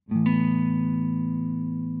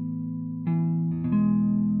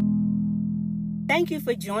Thank you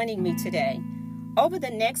for joining me today. Over the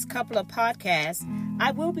next couple of podcasts,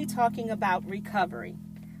 I will be talking about recovery.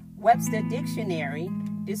 Webster Dictionary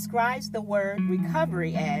describes the word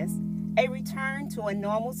recovery as a return to a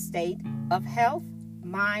normal state of health,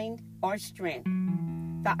 mind, or strength.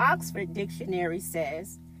 The Oxford Dictionary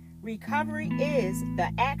says, recovery is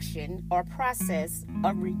the action or process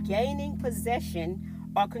of regaining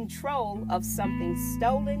possession or control of something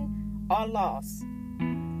stolen or lost.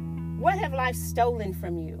 What have life stolen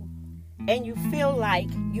from you, and you feel like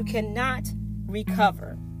you cannot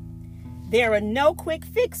recover? There are no quick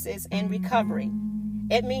fixes in recovery.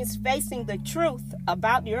 It means facing the truth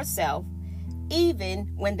about yourself,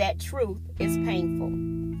 even when that truth is painful.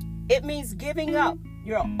 It means giving up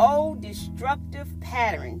your old destructive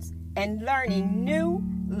patterns and learning new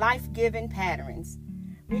life-giving patterns.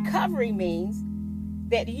 Recovery means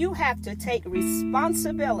that you have to take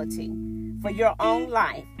responsibility for your own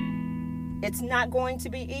life. It's not going to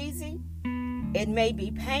be easy. It may be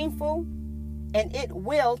painful, and it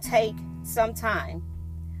will take some time.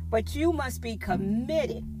 But you must be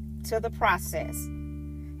committed to the process.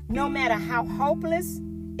 No matter how hopeless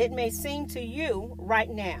it may seem to you right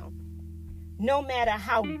now, no matter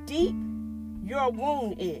how deep your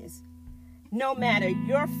wound is, no matter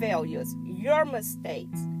your failures, your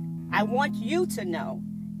mistakes, I want you to know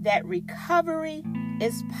that recovery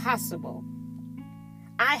is possible.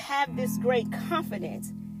 I have this great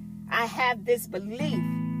confidence. I have this belief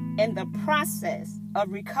in the process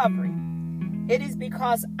of recovery. It is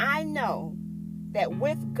because I know that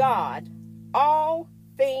with God, all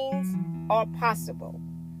things are possible.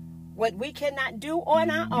 What we cannot do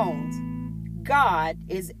on our own, God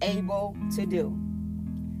is able to do.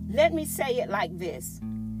 Let me say it like this.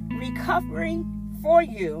 Recovery for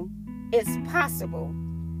you is possible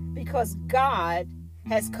because God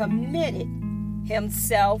has committed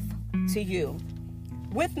himself to you.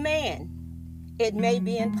 With man, it may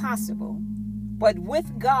be impossible, but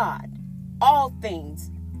with God, all things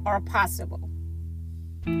are possible.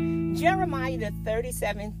 Jeremiah, the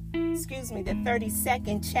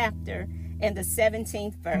 32nd chapter and the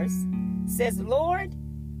 17th verse says, Lord,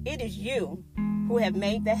 it is you who have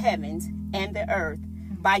made the heavens and the earth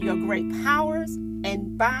by your great powers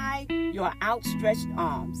and by your outstretched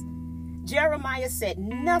arms. Jeremiah said,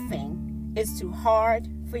 nothing is too hard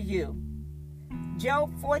for you.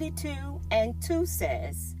 Job 42:2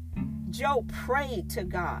 says, Job prayed to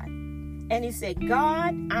God, and he said,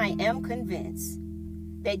 God, I am convinced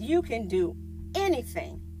that you can do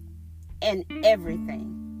anything and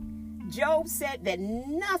everything. Job said that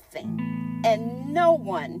nothing and no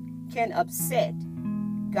one can upset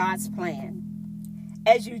God's plan.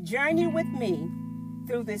 As you journey with me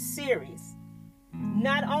through this series,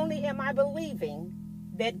 not only am I believing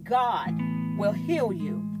that God will heal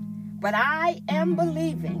you, but I am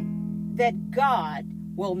believing that God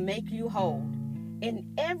will make you whole in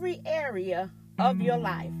every area of your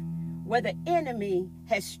life. Where the enemy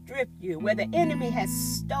has stripped you, where the enemy has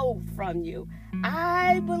stole from you,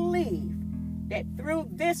 I believe that through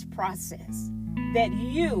this process that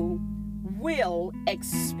you will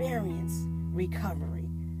experience recovery.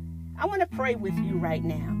 I want to pray with you right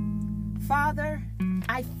now. Father,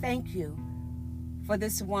 I thank you for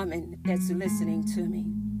this woman that's listening to me.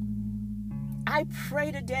 I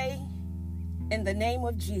pray today in the name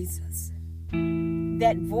of Jesus,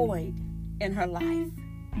 that void in her life,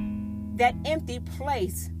 that empty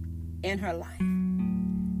place in her life,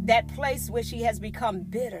 that place where she has become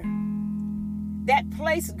bitter, that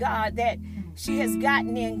place, God, that she has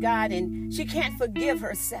gotten in, God, and she can't forgive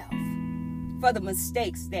herself for the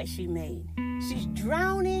mistakes that she made. She's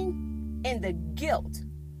drowning in the guilt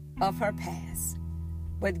of her past.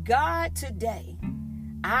 But God, today,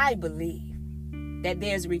 I believe that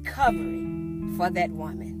there's recovery for that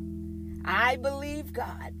woman. I believe,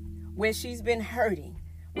 God, where she's been hurting,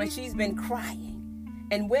 where she's been crying,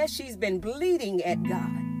 and where she's been bleeding at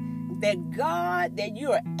God, that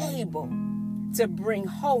you are able to bring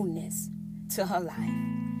wholeness to her life.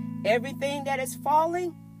 Everything that is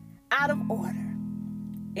falling out of order,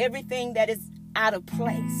 everything that is out of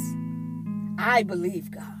place, I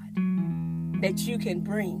believe, God, that you can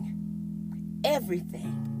bring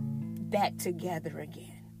everything back together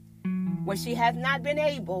again. What she has not been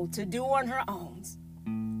able to do on her own,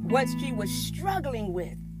 what she was struggling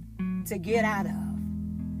with to get out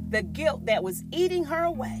of, the guilt that was eating her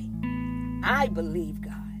away, I believe,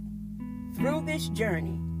 God, through this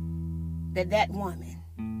journey, that woman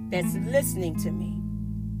that's listening to me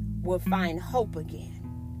will find hope again,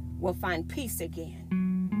 will find peace again,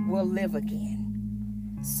 will live again.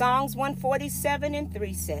 Psalms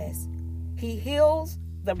 147:3 says, He heals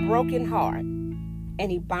the broken heart,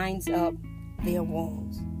 and he binds up their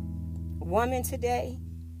wounds. Woman, today,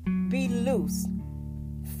 be loose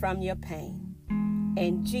from your pain.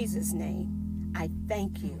 In Jesus' name, I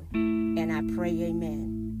thank you and I pray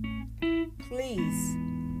amen. Please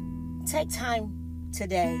take time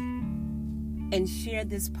today and share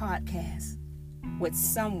this podcast with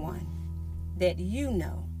someone that you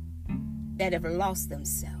know that have lost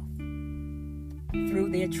themselves through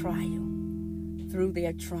their trial, through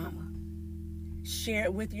their trauma. Share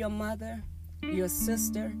it with your mother, your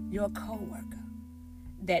sister, your coworker,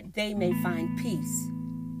 that they may find peace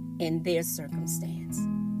in their circumstance,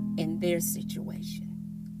 in their situation.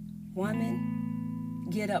 Woman,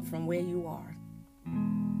 get up from where you are.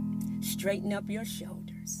 Straighten up your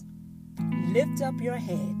shoulders. Lift up your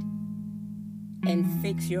head and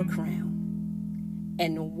fix your crown.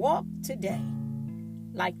 And walk today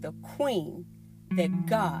like the queen that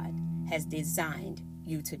God has designed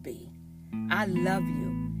you to be. I love you.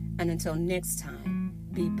 And until next time,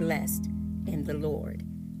 be blessed in the Lord.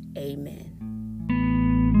 Amen.